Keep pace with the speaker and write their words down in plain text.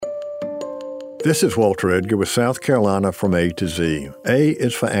This is Walter Edgar with South Carolina from A to Z. A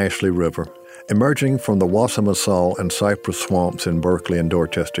is for Ashley River. Emerging from the Wassamasaw and Cypress Swamps in Berkeley and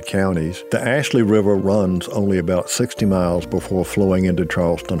Dorchester Counties, the Ashley River runs only about 60 miles before flowing into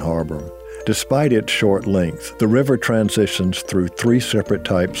Charleston Harbor. Despite its short length, the river transitions through three separate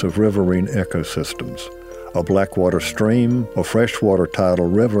types of riverine ecosystems: a blackwater stream, a freshwater tidal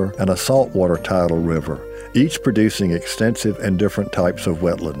river, and a saltwater tidal river, each producing extensive and different types of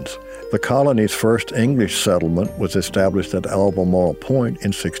wetlands. The colony's first English settlement was established at Albemarle Point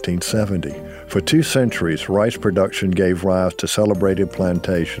in 1670. For 2 centuries, rice production gave rise to celebrated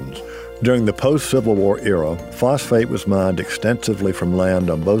plantations. During the post-Civil War era, phosphate was mined extensively from land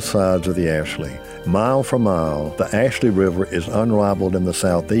on both sides of the Ashley. Mile for mile, the Ashley River is unrivaled in the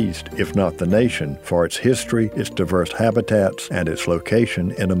Southeast, if not the nation, for its history, its diverse habitats, and its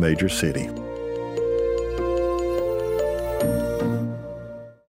location in a major city.